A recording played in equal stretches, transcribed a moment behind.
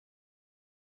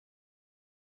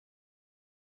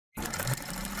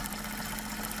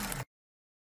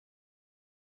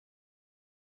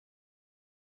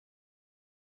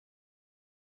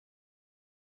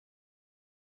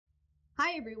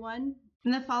Hi everyone!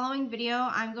 In the following video,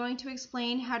 I'm going to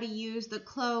explain how to use the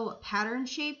CLO Pattern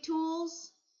Shape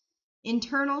tools,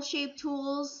 internal shape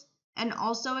tools, and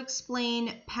also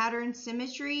explain pattern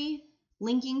symmetry,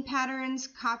 linking patterns,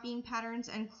 copying patterns,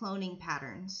 and cloning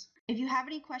patterns. If you have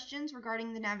any questions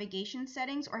regarding the navigation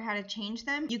settings or how to change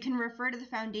them, you can refer to the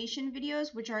foundation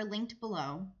videos, which are linked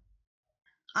below.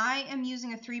 I am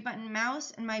using a 3-button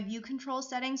mouse, and my view control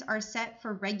settings are set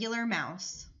for regular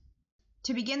mouse.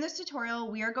 To begin this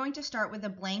tutorial, we are going to start with a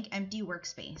blank empty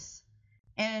workspace,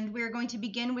 and we are going to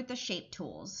begin with the shape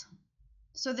tools.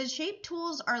 So the shape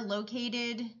tools are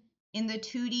located in the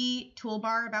 2D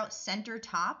toolbar about center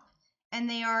top, and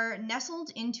they are nestled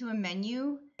into a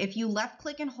menu. If you left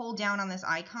click and hold down on this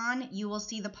icon, you will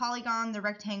see the polygon, the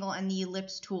rectangle, and the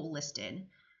ellipse tool listed.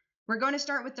 We're going to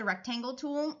start with the rectangle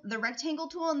tool. The rectangle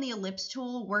tool and the ellipse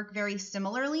tool work very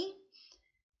similarly.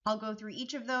 I'll go through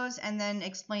each of those and then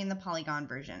explain the polygon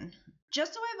version.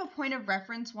 Just so I have a point of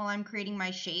reference while I'm creating my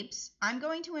shapes, I'm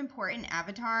going to import an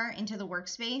avatar into the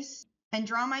workspace and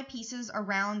draw my pieces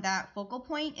around that focal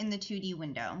point in the 2D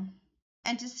window.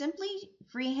 And to simply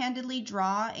free-handedly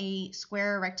draw a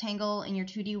square or rectangle in your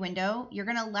 2D window, you're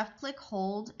going to left-click,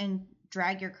 hold, and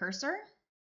drag your cursor.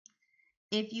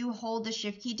 If you hold the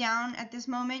Shift key down at this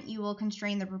moment, you will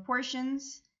constrain the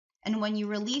proportions. And when you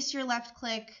release your left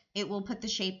click, it will put the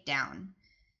shape down.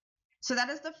 So that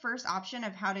is the first option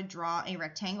of how to draw a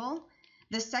rectangle.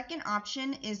 The second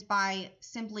option is by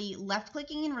simply left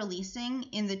clicking and releasing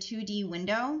in the 2D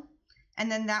window.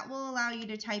 And then that will allow you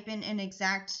to type in an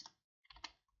exact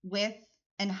width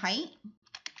and height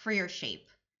for your shape.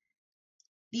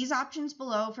 These options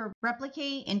below for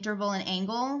replicate, interval, and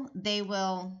angle, they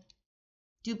will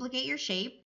duplicate your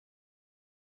shape.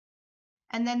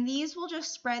 And then these will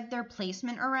just spread their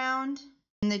placement around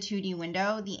in the 2D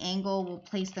window. The angle will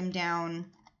place them down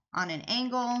on an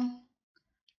angle.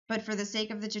 But for the sake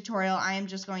of the tutorial, I am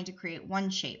just going to create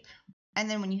one shape. And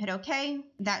then when you hit OK,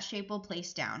 that shape will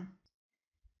place down.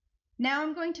 Now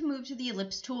I'm going to move to the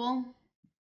ellipse tool.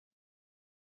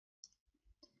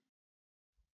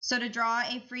 So to draw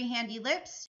a freehand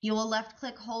ellipse, you will left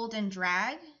click, hold, and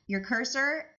drag your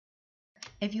cursor.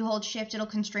 If you hold Shift, it'll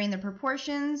constrain the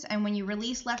proportions, and when you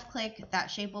release left click, that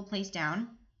shape will place down.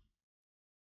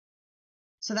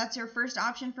 So that's your first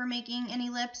option for making an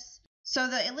ellipse. So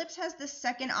the ellipse has the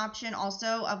second option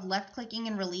also of left clicking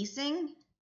and releasing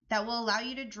that will allow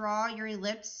you to draw your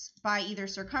ellipse by either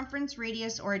circumference,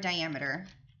 radius, or a diameter.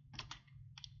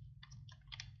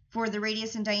 For the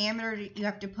radius and diameter, you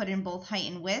have to put in both height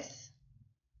and width.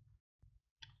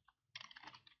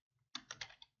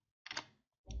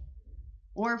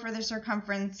 Or for the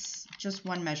circumference, just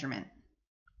one measurement.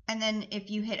 And then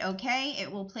if you hit OK, it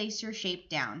will place your shape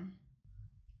down.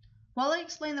 While I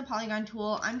explain the polygon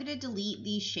tool, I'm going to delete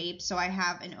these shapes so I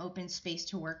have an open space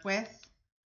to work with.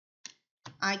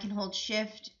 I can hold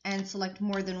Shift and select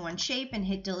more than one shape and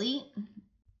hit delete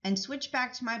and switch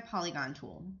back to my polygon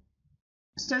tool.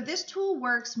 So this tool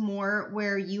works more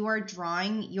where you are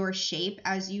drawing your shape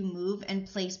as you move and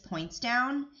place points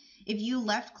down. If you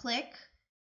left click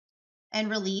and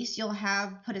release, you'll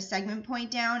have put a segment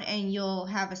point down and you'll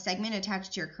have a segment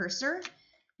attached to your cursor.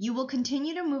 You will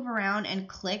continue to move around and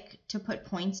click to put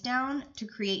points down to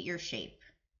create your shape.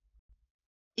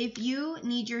 If you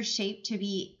need your shape to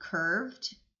be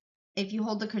curved, if you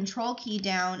hold the Control key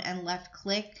down and left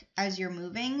click as you're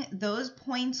moving, those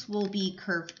points will be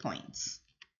curved points.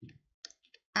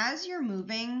 As you're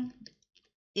moving,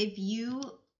 if you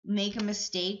make a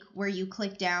mistake where you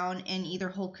click down and either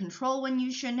hold Control when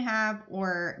you shouldn't have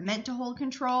or meant to hold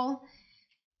Control,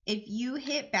 if you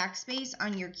hit backspace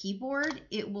on your keyboard,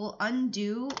 it will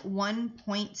undo one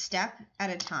point step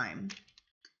at a time.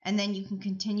 And then you can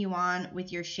continue on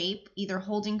with your shape, either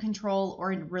holding Control or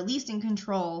releasing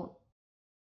Control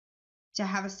to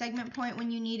have a segment point when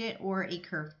you need it or a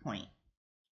curved point.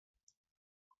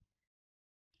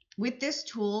 With this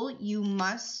tool, you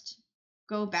must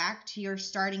go back to your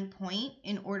starting point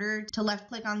in order to left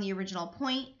click on the original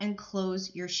point and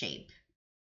close your shape.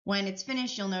 When it's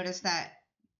finished, you'll notice that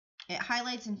it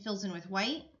highlights and fills in with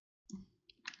white.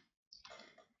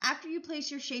 After you place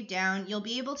your shape down, you'll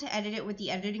be able to edit it with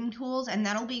the editing tools, and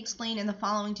that'll be explained in the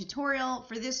following tutorial.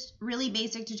 For this really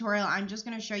basic tutorial, I'm just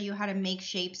going to show you how to make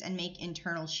shapes and make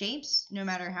internal shapes, no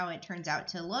matter how it turns out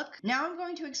to look. Now I'm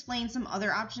going to explain some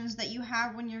other options that you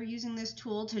have when you're using this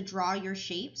tool to draw your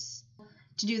shapes.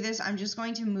 To do this, I'm just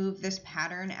going to move this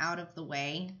pattern out of the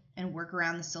way and work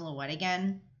around the silhouette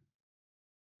again.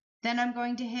 Then I'm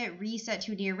going to hit Reset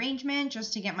 2D Arrangement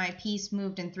just to get my piece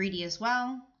moved in 3D as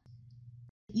well.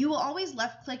 You will always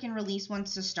left click and release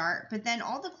once to start, but then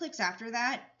all the clicks after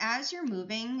that, as you're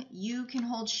moving, you can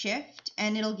hold shift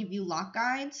and it'll give you lock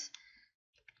guides.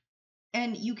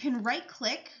 And you can right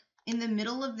click in the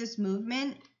middle of this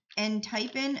movement and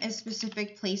type in a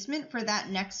specific placement for that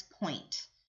next point.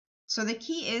 So the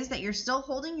key is that you're still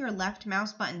holding your left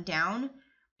mouse button down,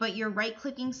 but you're right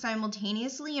clicking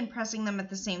simultaneously and pressing them at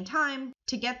the same time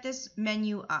to get this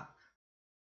menu up.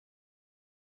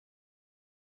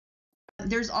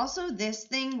 There's also this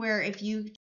thing where if you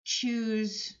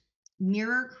choose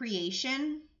mirror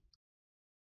creation,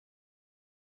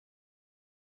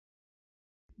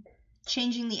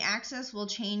 changing the axis will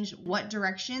change what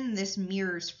direction this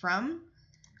mirrors from.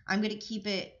 I'm going to keep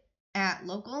it at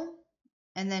local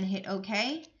and then hit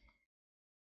OK.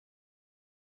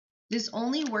 This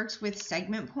only works with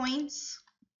segment points.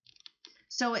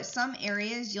 So at some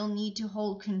areas you'll need to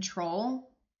hold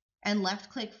Control and left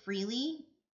click freely.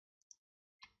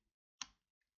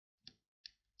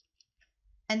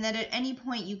 And then at any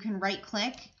point you can right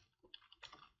click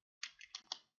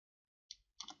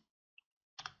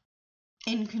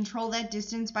and control that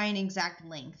distance by an exact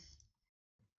length.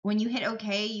 When you hit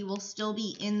OK, you will still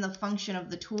be in the function of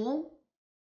the tool.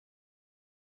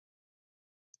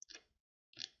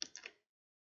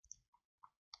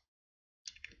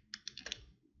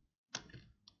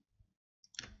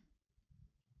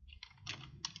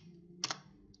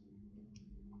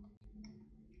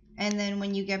 And then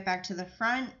when you get back to the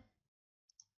front,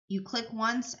 you click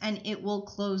once and it will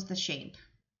close the shape.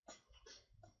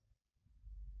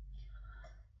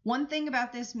 One thing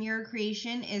about this mirror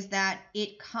creation is that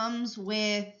it comes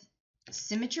with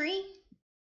symmetry.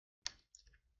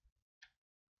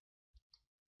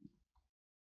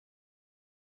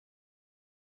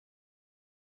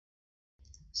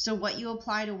 So what you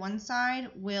apply to one side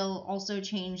will also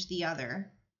change the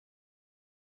other.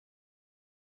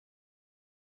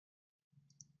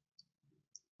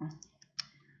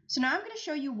 So now I'm going to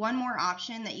show you one more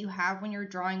option that you have when you're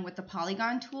drawing with the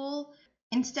Polygon tool.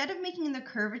 Instead of making the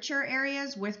curvature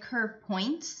areas with curved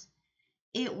points,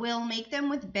 it will make them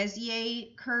with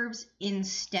Bezier curves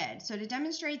instead. So to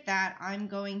demonstrate that, I'm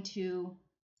going to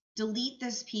delete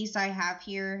this piece I have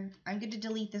here. I'm going to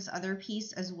delete this other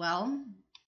piece as well.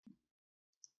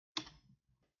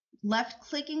 Left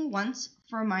clicking once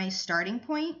for my starting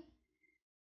point.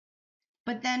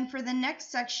 But then for the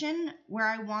next section where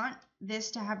I want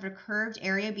this to have a curved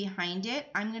area behind it,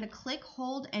 I'm going to click,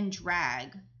 hold, and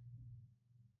drag.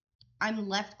 I'm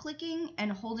left clicking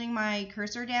and holding my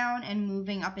cursor down and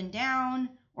moving up and down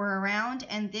or around,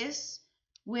 and this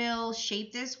will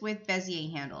shape this with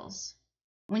Bezier handles.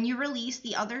 When you release,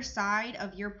 the other side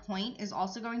of your point is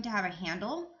also going to have a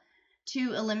handle.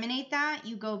 To eliminate that,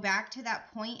 you go back to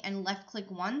that point and left click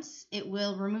once. It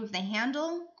will remove the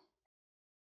handle,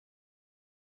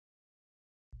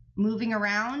 moving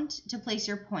around to place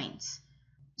your points.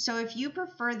 So if you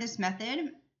prefer this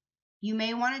method, you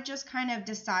may want to just kind of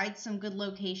decide some good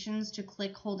locations to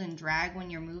click, hold, and drag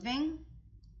when you're moving.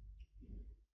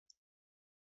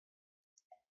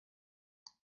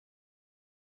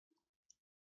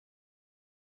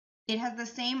 It has the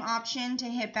same option to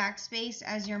hit backspace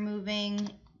as you're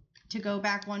moving to go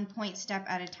back one point step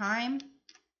at a time.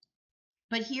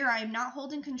 But here I'm not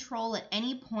holding control at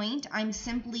any point. I'm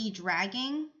simply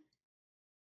dragging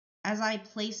as I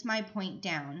place my point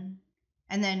down,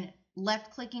 and then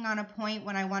left clicking on a point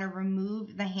when I want to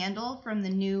remove the handle from the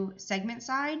new segment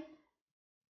side,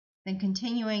 then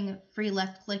continuing free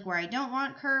left click where I don't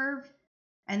want curve,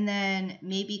 and then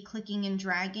maybe clicking and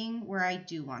dragging where I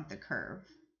do want the curve.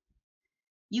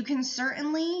 You can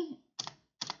certainly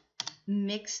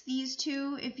mix these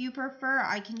two if you prefer.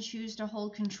 I can choose to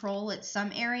hold control at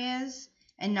some areas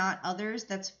and not others,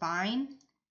 that's fine,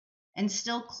 and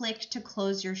still click to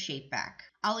close your shape back.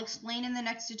 I'll explain in the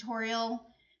next tutorial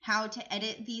how to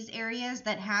edit these areas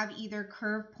that have either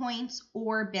curve points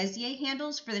or Bezier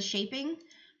handles for the shaping.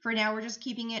 For now, we're just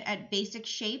keeping it at basic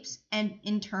shapes and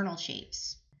internal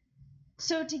shapes.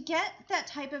 So to get that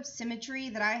type of symmetry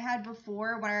that I had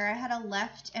before, where I had a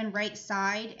left and right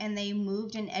side and they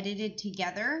moved and edited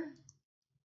together,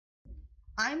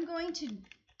 I'm going to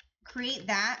create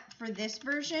that for this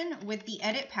version with the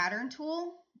Edit Pattern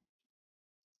tool.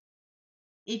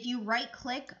 If you right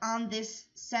click on this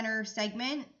center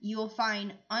segment, you will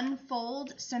find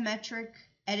Unfold Symmetric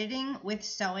Editing with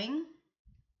Sewing.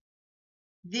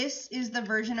 This is the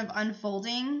version of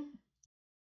unfolding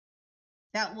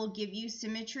that will give you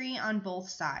symmetry on both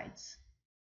sides.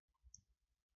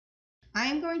 I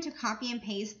am going to copy and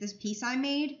paste this piece I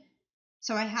made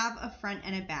so I have a front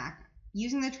and a back.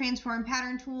 Using the Transform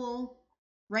Pattern tool,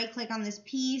 right click on this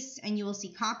piece and you will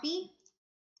see copy.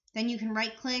 Then you can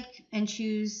right click and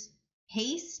choose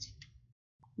paste,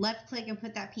 left click and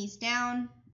put that piece down.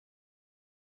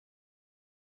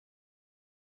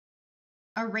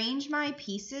 Arrange my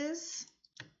pieces.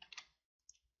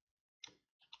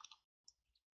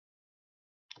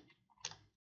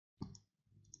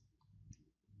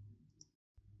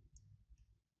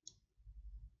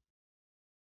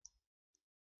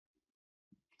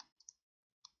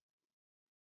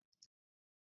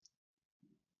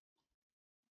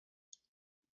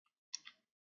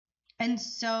 And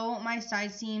sew my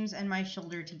side seams and my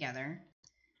shoulder together.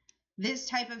 This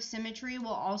type of symmetry will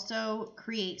also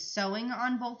create sewing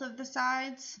on both of the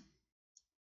sides.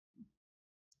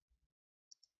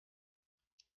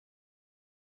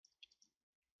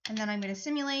 And then I'm going to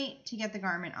simulate to get the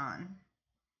garment on.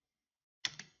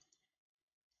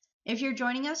 If you're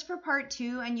joining us for part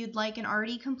 2 and you'd like an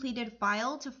already completed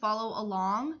file to follow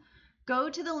along, go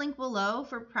to the link below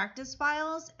for practice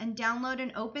files and download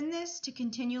and open this to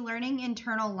continue learning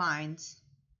internal lines.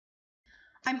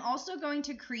 I'm also going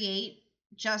to create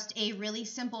just a really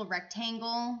simple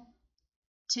rectangle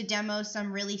to demo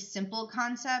some really simple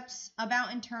concepts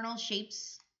about internal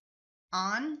shapes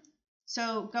on.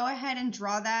 So go ahead and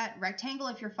draw that rectangle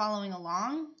if you're following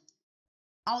along.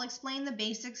 I'll explain the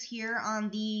basics here on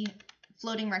the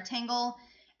floating rectangle,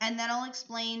 and then I'll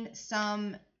explain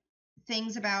some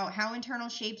things about how internal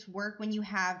shapes work when you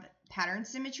have pattern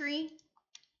symmetry.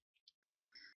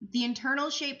 The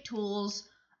internal shape tools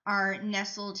are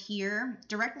nestled here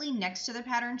directly next to the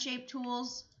pattern shape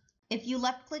tools. If you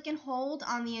left click and hold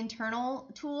on the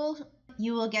internal tool,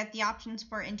 you will get the options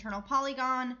for internal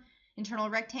polygon,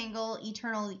 internal rectangle,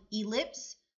 internal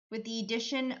ellipse, with the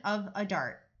addition of a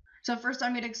dart. So first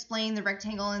I'm going to explain the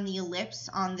rectangle and the ellipse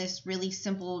on this really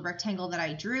simple rectangle that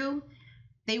I drew.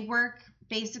 They work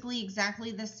basically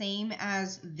exactly the same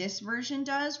as this version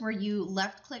does, where you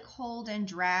left click, hold, and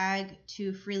drag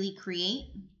to freely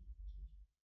create.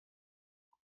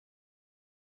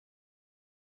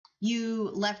 You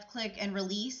left click and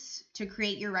release to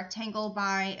create your rectangle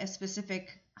by a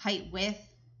specific height, width,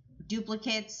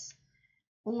 duplicates,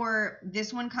 or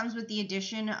this one comes with the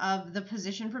addition of the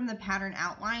position from the pattern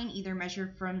outline, either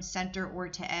measured from center or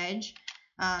to edge.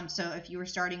 So if you were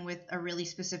starting with a really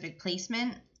specific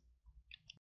placement.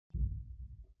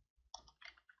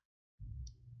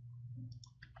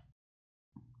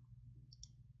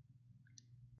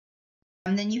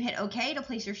 And then you hit OK to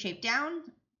place your shape down.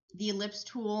 The ellipse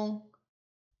tool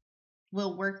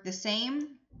will work the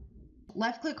same.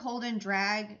 Left click, hold, and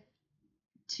drag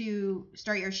to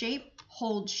start your shape.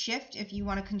 Hold shift if you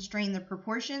want to constrain the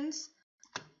proportions.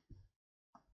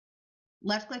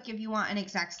 Left click if you want an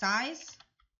exact size.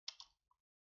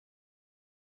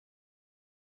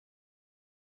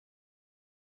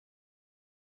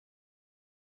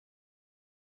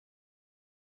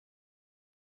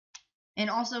 And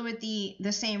also with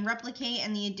the same replicate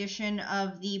and the addition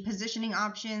of the positioning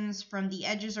options from the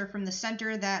edges or from the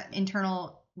center that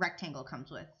internal rectangle comes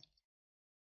with.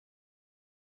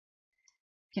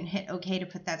 You can hit OK to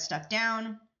put that stuff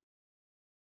down.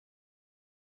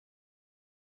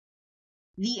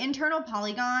 The internal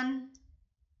polygon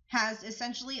has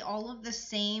essentially all of the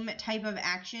same type of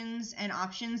actions and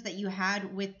options that you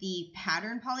had with the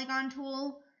pattern polygon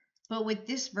tool, but with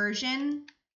this version,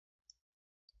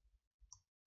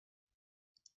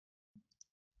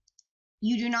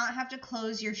 you do not have to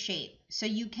close your shape. So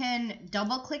you can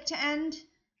double click to end.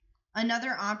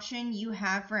 Another option you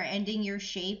have for ending your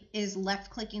shape is left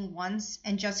clicking once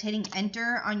and just hitting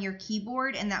enter on your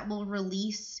keyboard, and that will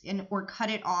release or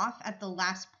cut it off at the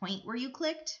last point where you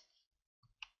clicked.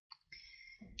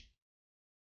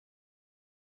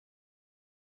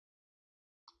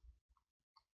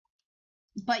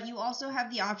 But you also have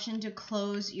the option to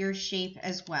close your shape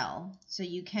as well. So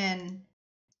you can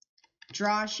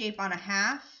draw a shape on a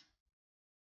half.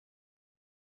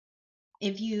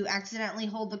 If you accidentally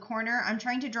hold the corner, I'm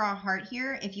trying to draw a heart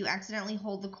here. If you accidentally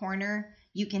hold the corner,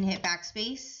 you can hit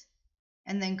backspace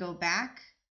and then go back.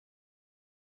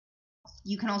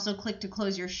 You can also click to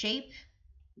close your shape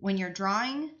when you're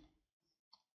drawing.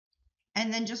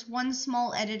 And then just one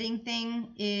small editing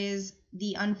thing is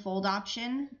the unfold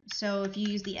option. So if you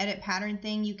use the edit pattern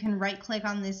thing, you can right click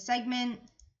on this segment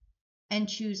and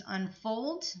choose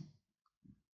unfold.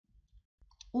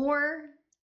 Or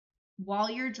while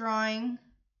you're drawing,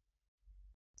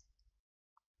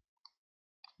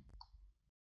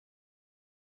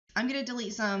 I'm going to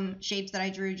delete some shapes that I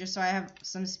drew just so I have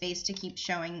some space to keep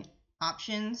showing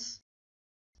options.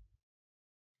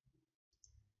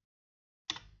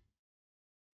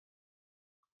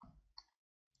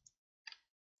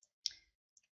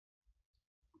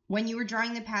 When you were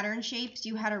drawing the pattern shapes,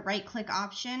 you had a right-click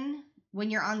option.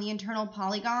 When you're on the internal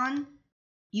polygon,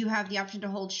 you have the option to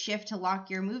hold Shift to lock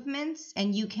your movements,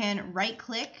 and you can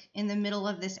right-click in the middle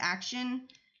of this action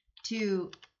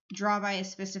to draw by a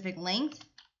specific length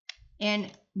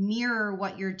and mirror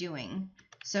what you're doing.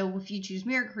 So if you choose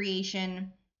mirror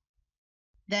creation,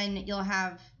 then you'll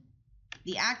have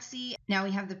the axis. Now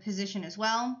we have the position as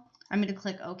well. I'm going to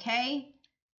click OK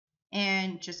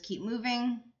and just keep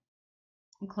moving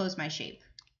and close my shape.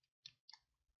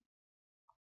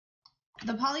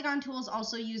 The polygon tool is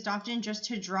also used often just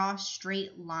to draw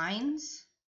straight lines.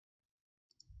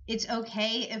 It's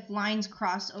okay if lines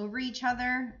cross over each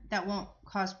other. That won't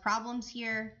cause problems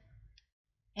here.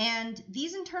 And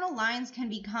these internal lines can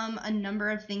become a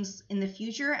number of things in the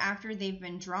future after they've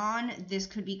been drawn. This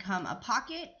could become a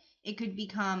pocket. It could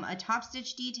become a top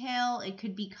stitch detail. It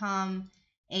could become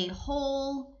a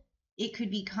hole. It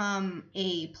could become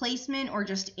a placement or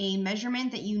just a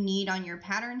measurement that you need on your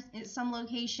pattern at some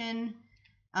location.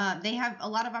 They have a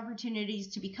lot of opportunities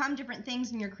to become different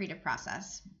things in your creative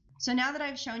process. So now that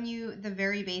I've shown you the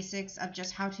very basics of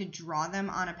just how to draw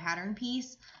them on a pattern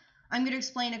piece, I'm going to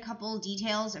explain a couple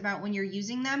details about when you're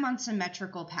using them on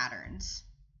symmetrical patterns.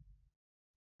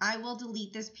 I will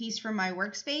delete this piece from my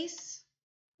workspace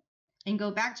and go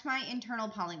back to my internal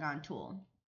polygon tool.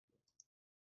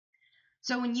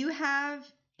 So when you have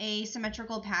a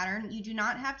symmetrical pattern, you do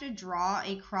not have to draw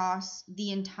across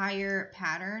the entire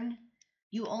pattern.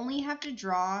 You only have to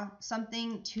draw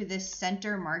something to this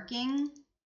center marking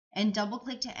and double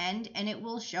click to end, and it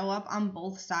will show up on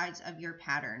both sides of your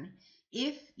pattern.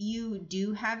 If you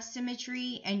do have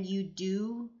symmetry and you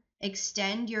do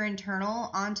extend your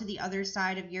internal onto the other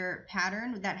side of your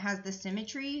pattern that has the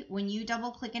symmetry, when you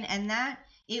double click and end that,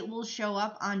 it will show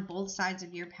up on both sides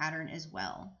of your pattern as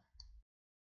well.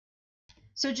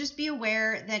 So just be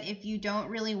aware that if you don't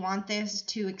really want this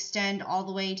to extend all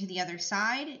the way to the other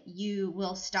side, you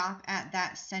will stop at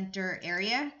that center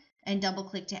area and double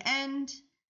click to end,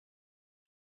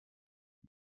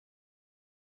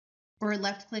 or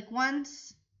left click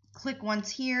once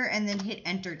here, and then hit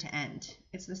enter to end.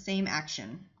 It's the same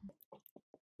action.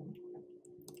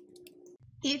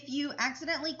 If you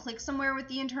accidentally click somewhere with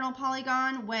the internal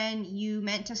polygon when you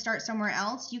meant to start somewhere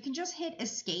else, you can just hit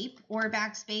escape or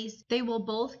backspace. They will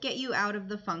both get you out of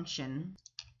the function.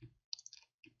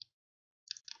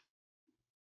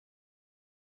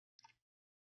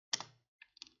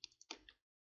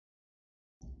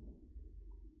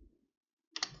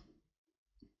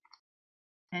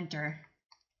 Enter.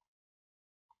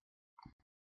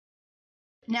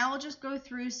 Now I'll just go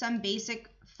through some basic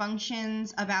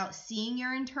functions about seeing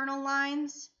your internal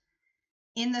lines.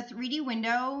 In the 3D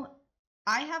window,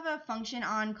 I have a function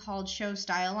on called Show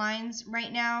Style Lines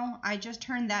right now. I just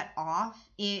turned that off.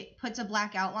 It puts a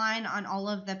black outline on all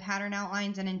of the pattern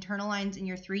outlines and internal lines in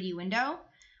your 3D window.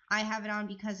 I have it on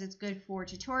because it's good for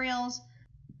tutorials,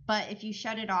 but if you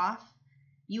shut it off,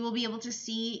 you will be able to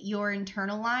see your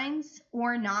internal lines,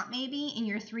 or not maybe, in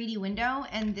your 3D window,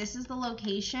 and this is the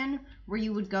location where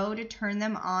you would go to turn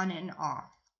them on and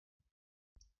off.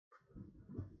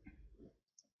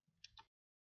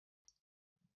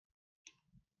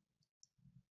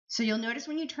 So you'll notice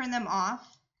when you turn them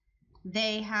off,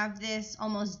 they have this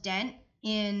almost dent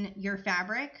in your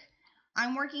fabric.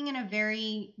 I'm working in a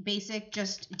very basic,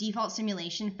 just default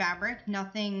simulation fabric,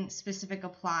 nothing specific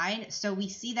applied. So we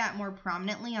see that more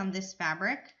prominently on this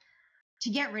fabric. To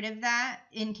get rid of that,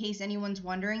 in case anyone's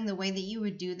wondering, the way that you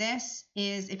would do this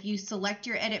is if you select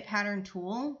your Edit Pattern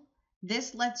tool,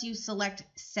 this lets you select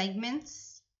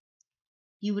segments.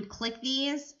 You would click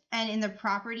these, and in the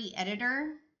property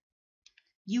editor,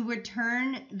 you would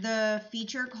turn the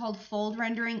feature called Fold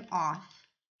Rendering off.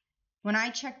 When I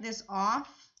check this off,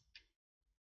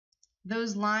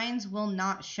 those lines will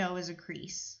not show as a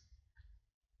crease.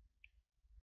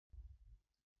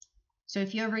 So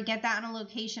if you ever get that in a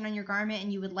location on your garment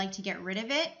and you would like to get rid of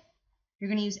it, you're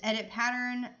going to use Edit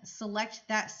Pattern, select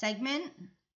that segment,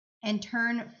 and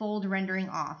turn Fold Rendering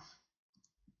off.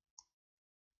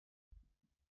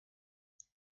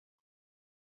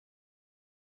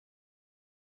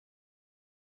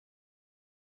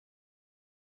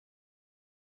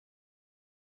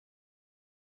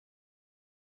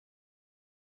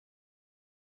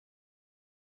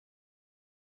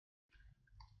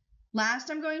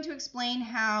 Last, I'm going to explain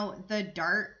how the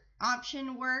dart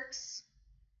option works.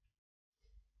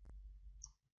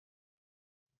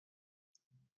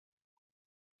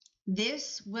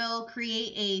 This will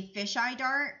create a fisheye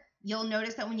dart. You'll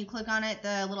notice that when you click on it,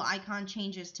 the little icon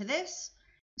changes to this.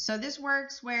 So this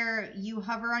works where you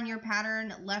hover on your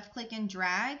pattern, left click and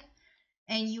drag,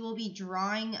 and you will be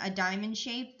drawing a diamond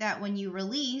shape that when you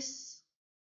release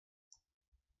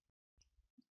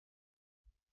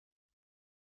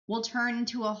will turn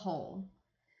into a hole.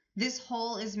 This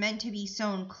hole is meant to be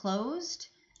sewn closed,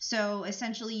 so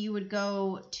essentially you would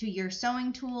go to your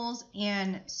sewing tools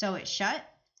and sew it shut.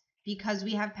 Because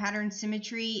we have pattern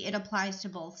symmetry, it applies to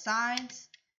both sides,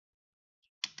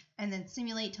 and then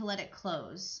simulate to let it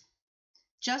close.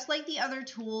 Just like the other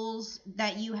tools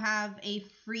that you have a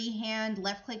freehand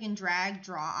left click and drag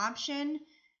draw option,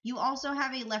 you also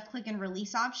have a left click and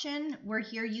release option, where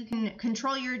here you can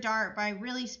control your dart by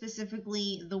really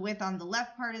specifically the width on the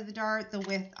left part of the dart, the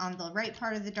width on the right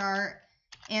part of the dart,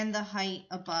 and the height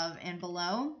above and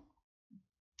below.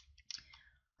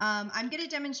 I'm going to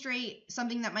demonstrate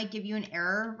something that might give you an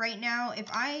error right now. If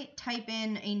I type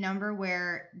in a number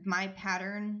where my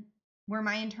pattern, where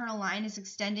my internal line is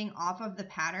extending off of the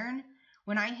pattern,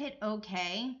 when I hit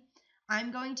OK,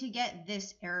 I'm going to get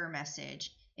this error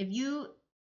message. If you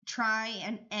try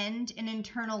and end an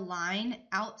internal line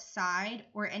outside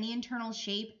or any internal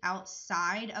shape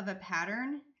outside of a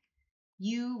pattern,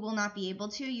 you will not be able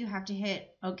to. You have to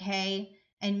hit OK,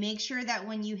 and make sure that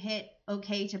when you hit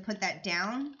OK to put that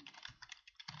down,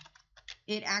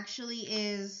 it actually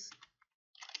is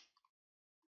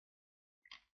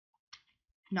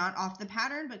not off the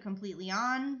pattern, but completely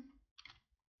on.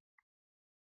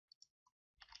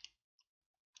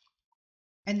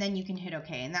 And then you can hit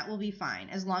OK, and that will be fine,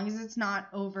 as long as it's not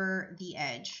over the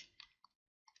edge.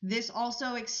 This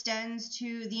also extends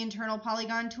to the internal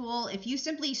polygon tool. If you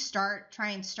simply try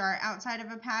and start outside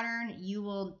of a pattern, you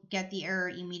will get the error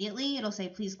immediately. It'll say,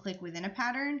 please click within a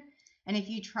pattern. And if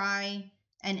you try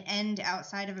and end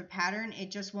outside of a pattern, it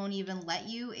just won't even let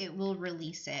you. It will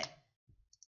release it.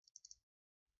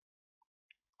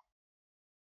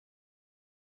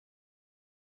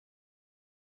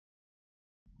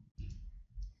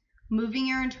 Moving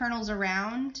your internals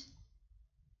around.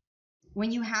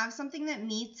 When you have something that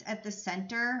meets at the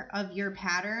center of your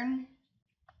pattern,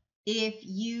 if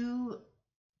you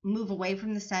move away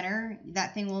from the center,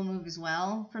 that thing will move as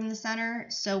well from the center.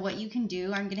 So what you can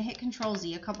do, I'm going to hit Control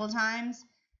Z a couple of times,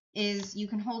 is you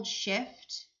can hold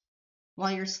Shift while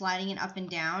you're sliding it up and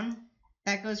down.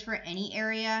 That goes for any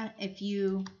area. If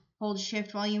you hold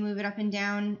Shift while you move it up and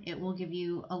down, it will give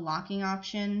you a locking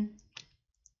option.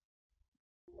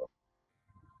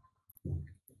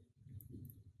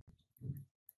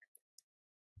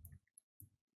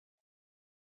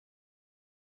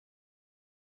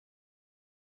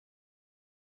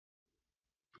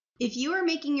 If you are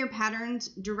making your patterns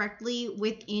directly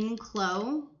within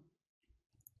CLO,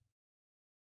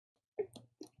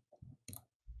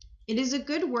 it is a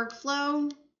good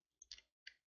workflow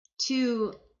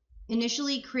to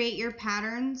initially create your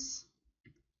patterns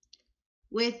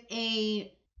with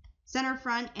a center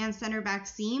front and center back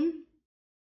seam.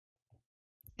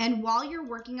 And while you're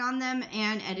working on them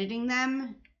and editing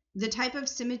them, the type of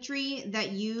symmetry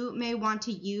that you may want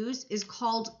to use is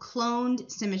called cloned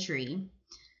symmetry.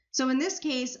 So in this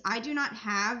case, I do not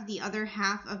have the other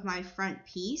half of my front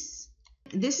piece.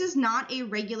 This is not a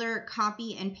regular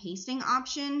copy and pasting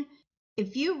option.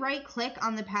 If you right click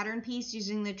on the pattern piece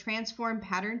using the Transform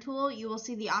Pattern tool, you will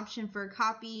see the option for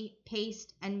copy,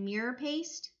 paste, and mirror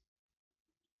paste.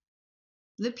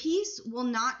 The piece will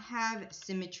not have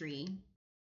symmetry.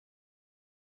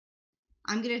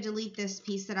 I'm going to delete this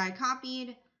piece that I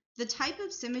copied. The type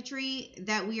of symmetry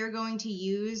that we are going to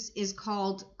use is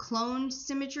called cloned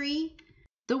symmetry.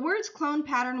 The words clone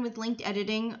pattern with linked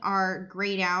editing are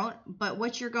grayed out, but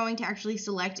what you're going to actually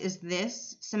select is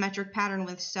this symmetric pattern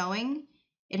with sewing.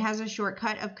 It has a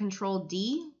shortcut of Control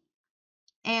D.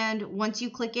 And once you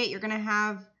click it, you're going to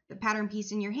have the pattern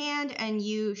piece in your hand, and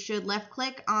you should left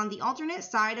click on the alternate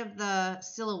side of the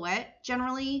silhouette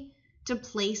generally to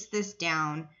place this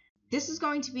down. This is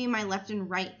going to be my left and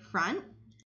right front.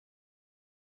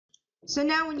 So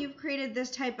now when you've created this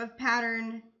type of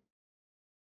pattern,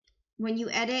 when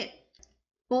you edit,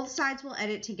 both sides will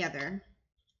edit together.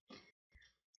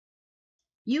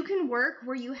 You can work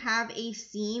where you have a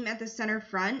seam at the center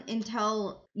front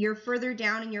until you're further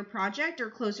down in your project or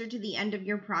closer to the end of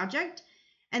your project.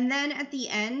 And then at the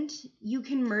end, you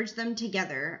can merge them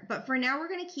together. But for now, we're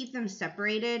going to keep them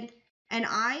separated. And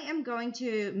I am going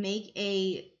to make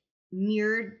a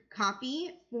mirrored copy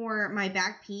for my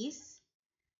back piece.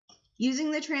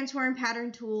 Using the Transform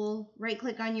Pattern tool,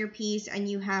 right-click on your piece and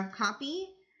you have Copy,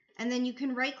 and then you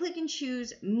can right-click and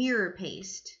choose Mirror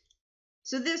Paste.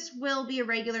 So this will be a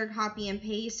regular copy and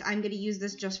paste. I'm going to use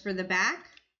this just for the back.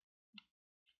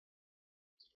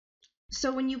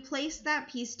 So when you place that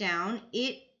piece down,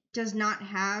 it does not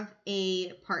have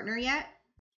a partner yet.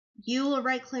 you will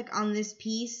right click on this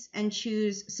piece and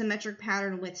choose Symmetric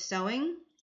Pattern with Sewing.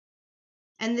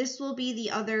 And this will be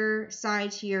the other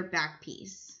side to your back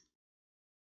piece.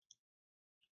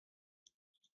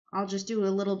 I'll just do a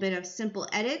little bit of simple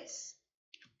edits.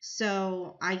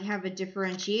 So I have a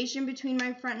differentiation between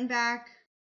my front and back.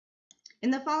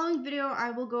 In the following video,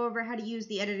 I will go over how to use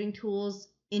the editing tools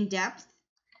in depth.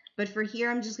 But for here,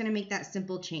 I'm just going to make that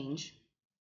simple change.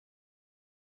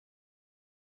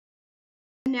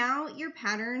 Now your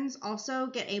patterns also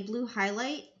get a blue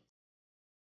highlight,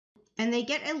 and they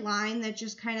get a line that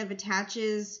just kind of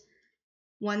attaches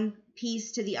one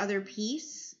piece to the other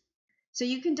piece. So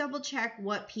you can double check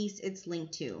what piece it's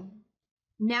linked to.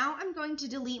 Now I'm going to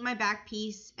delete my back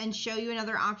piece and show you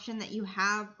another option that you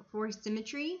have for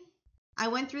symmetry. I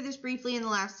went through this briefly in the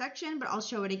last section, but I'll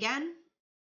show it again.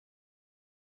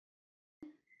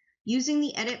 Using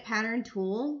the Edit Pattern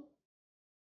tool,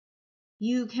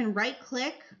 you can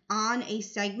right-click on a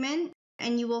segment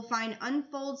and you will find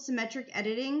Unfold Symmetric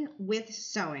Editing with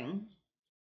Sewing.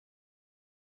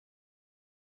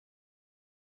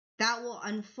 That will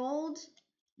unfold,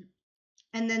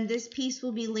 and then this piece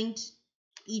will be linked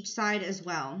each side as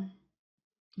well.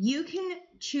 You can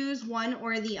choose one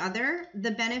or the other.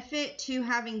 The benefit to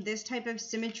having this type of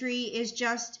symmetry is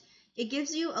just it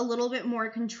gives you a little bit more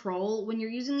control when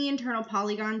you're using the internal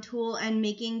polygon tool and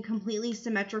making completely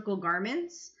symmetrical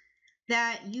garments,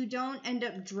 that you don't end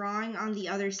up drawing on the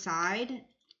other side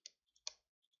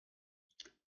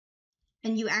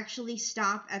and you actually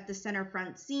stop at the center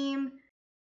front seam.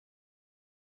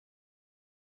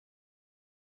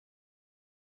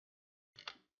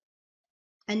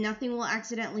 And nothing will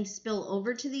accidentally spill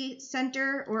over to the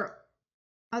center or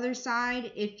other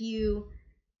side if you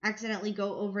accidentally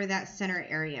go over that center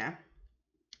area.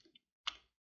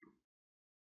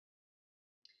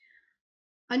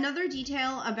 Another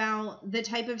detail about the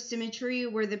type of symmetry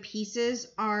where the pieces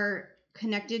are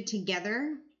connected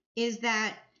together is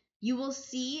that you will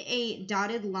see a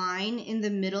dotted line in the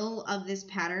middle of this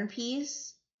pattern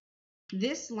piece.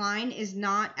 This line is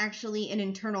not actually an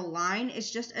internal line,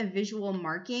 it's just a visual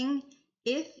marking.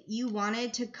 If you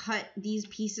wanted to cut these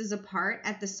pieces apart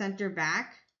at the center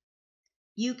back,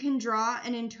 you can draw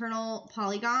an internal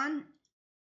polygon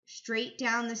straight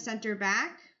down the center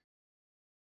back,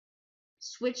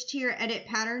 switch to your Edit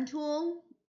Pattern tool,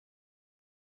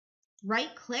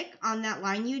 right-click on that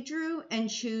line you drew, and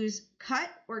choose Cut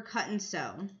or Cut and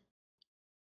Sew.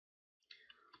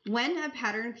 When a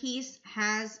pattern piece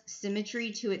has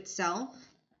symmetry to itself,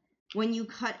 when you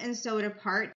cut and sew it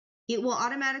apart, it will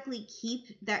automatically keep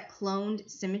that cloned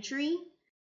symmetry.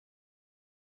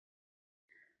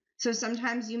 So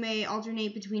sometimes you may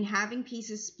alternate between having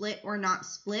pieces split or not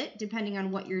split, depending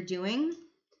on what you're doing.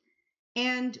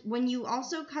 And when you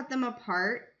also cut them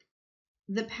apart,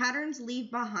 the patterns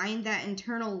leave behind that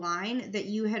internal line that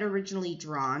you had originally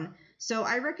drawn. So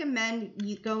I recommend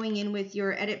you going in with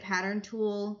your Edit Pattern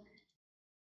tool,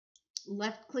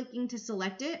 left-clicking to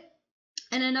select it.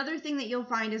 And another thing that you'll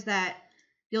find is that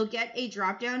you'll get a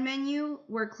drop-down menu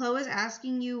where CLO is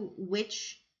asking you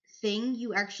which thing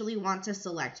you actually want to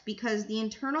select, because the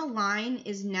internal line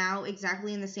is now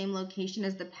exactly in the same location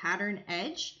as the pattern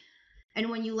edge. And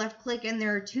when you left click and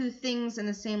there are two things in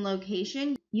the same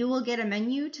location, you will get a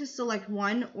menu to select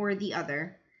one or the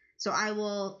other. So I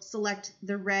will select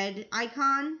the red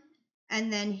icon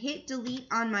and then hit delete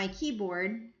on my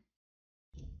keyboard,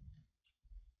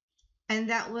 and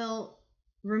that will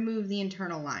remove the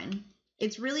internal line.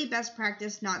 It's really best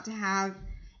practice not to have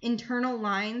internal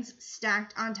lines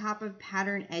stacked on top of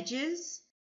pattern edges.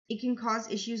 It can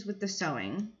cause issues with the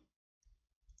sewing.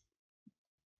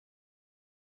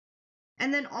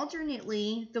 And then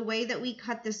alternately, the way that we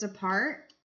cut this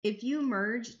apart, if you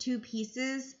merge two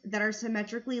pieces that are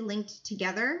symmetrically linked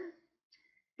together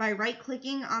by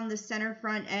right-clicking on the center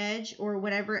front edge or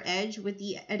whatever edge with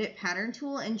the Edit Pattern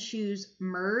tool and choose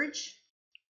Merge,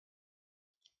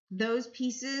 those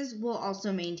pieces will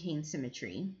also maintain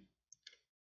symmetry.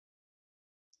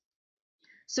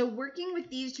 So working with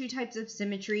these two types of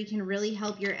symmetry can really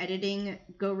help your editing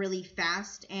go really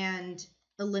fast and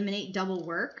eliminate double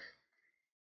work.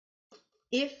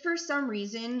 If for some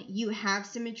reason you have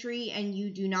symmetry and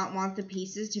you do not want the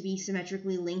pieces to be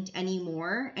symmetrically linked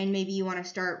anymore, and maybe you want to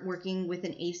start working with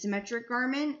an asymmetric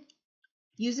garment,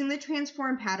 using the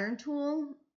Transform Pattern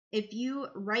tool, if you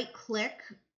right-click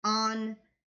on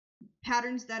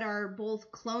patterns that are both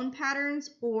clone patterns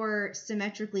or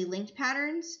symmetrically linked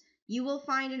patterns, you will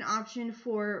find an option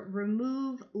for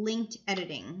Remove Linked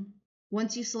Editing.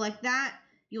 Once you select that,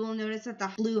 you will notice that the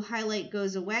blue highlight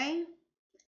goes away.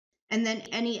 and then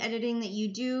any editing that you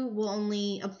do will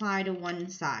only apply to one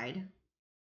side.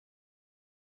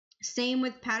 Same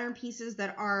with pattern pieces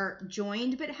that are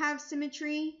joined but have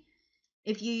symmetry.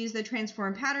 If you use the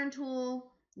Transform Pattern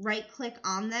tool, right-click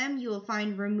on them, you will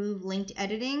find Remove Linked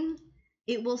Editing.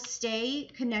 It will stay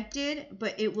connected,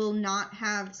 but it will not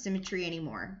have symmetry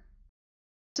anymore.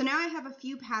 So now I have a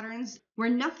few patterns where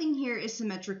nothing here is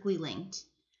symmetrically linked.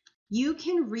 You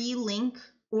can relink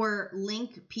or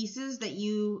link pieces that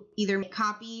you either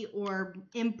copy or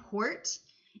import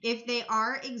if they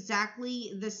are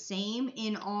exactly the same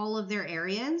in all of their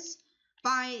areas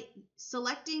by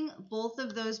selecting both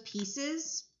of those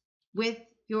pieces with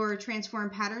your Transform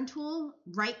Pattern tool,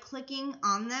 right-clicking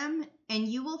on them, and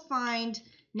you will find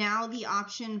now the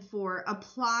option for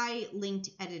Apply Linked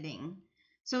Editing.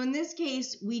 So in this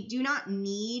case, we do not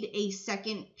need a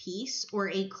second piece or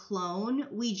a clone.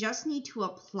 We just need to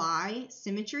apply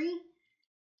symmetry.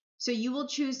 So you will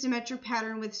choose Symmetric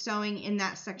Pattern with Sewing in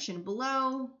that section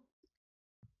below,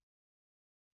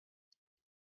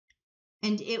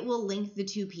 and it will link the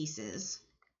two pieces.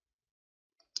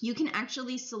 You can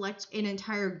actually select an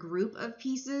entire group of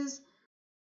pieces.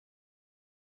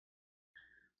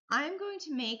 I'm going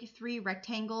to make 3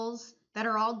 rectangles that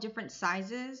are all different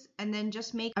sizes, and then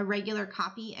just make a regular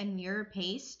copy and mirror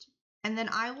paste, and then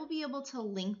I will be able to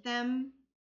link them .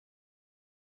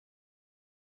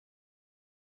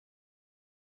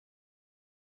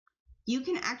 You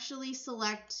can actually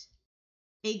select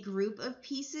a group of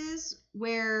pieces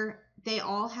where they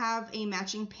all have a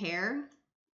matching pair.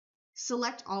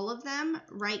 Select all of them,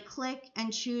 right-click,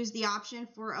 and choose the option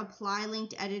for Apply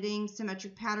Linked Editing,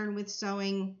 Symmetric Pattern with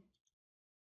Sewing,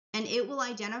 and it will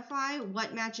identify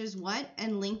what matches what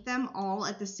and link them all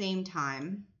at the same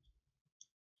time.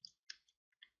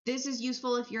 This is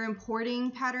useful if you're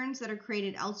importing patterns that are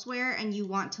created elsewhere and you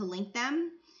want to link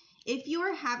them. If you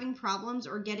are having problems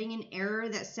or getting an error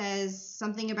that says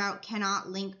something about cannot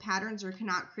link patterns or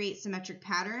cannot create symmetric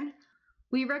pattern,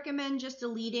 we recommend just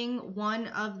deleting one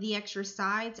of the extra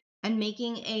sides and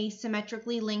making a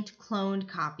symmetrically linked cloned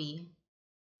copy.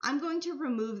 I'm going to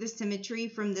remove the symmetry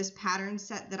from this pattern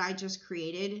set that I just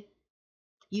created.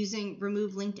 Using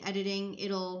Remove Linked Editing,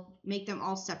 it'll make them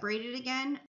all separated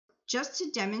again, just to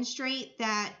demonstrate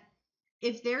that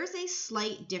if there's a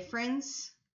slight difference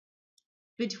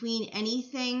between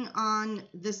anything on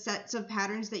the sets of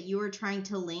patterns that you are trying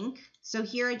to link. So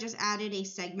here I just added a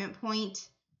segment point.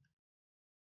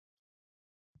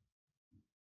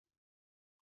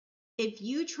 If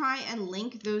you try and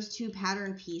link those two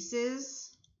pattern pieces,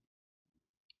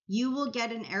 you will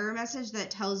get an error message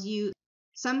that tells you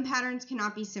some patterns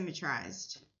cannot be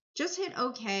symmetrized. Just hit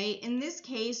OK. In this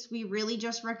case, we really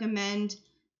just recommend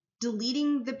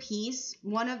deleting the piece,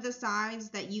 one of the sides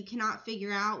that you cannot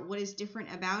figure out what is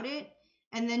different about it,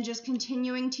 and then just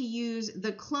continuing to use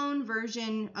the clone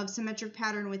version of Symmetric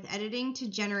Pattern with Editing to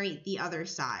generate the other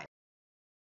side.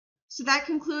 So that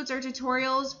concludes our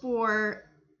tutorials for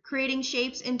creating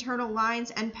shapes, internal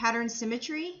lines, and pattern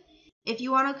symmetry. If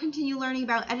you want to continue learning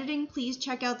about editing, please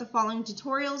check out the following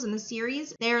tutorials in the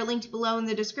series. They are linked below in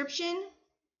the description.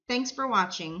 Thanks for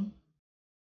watching.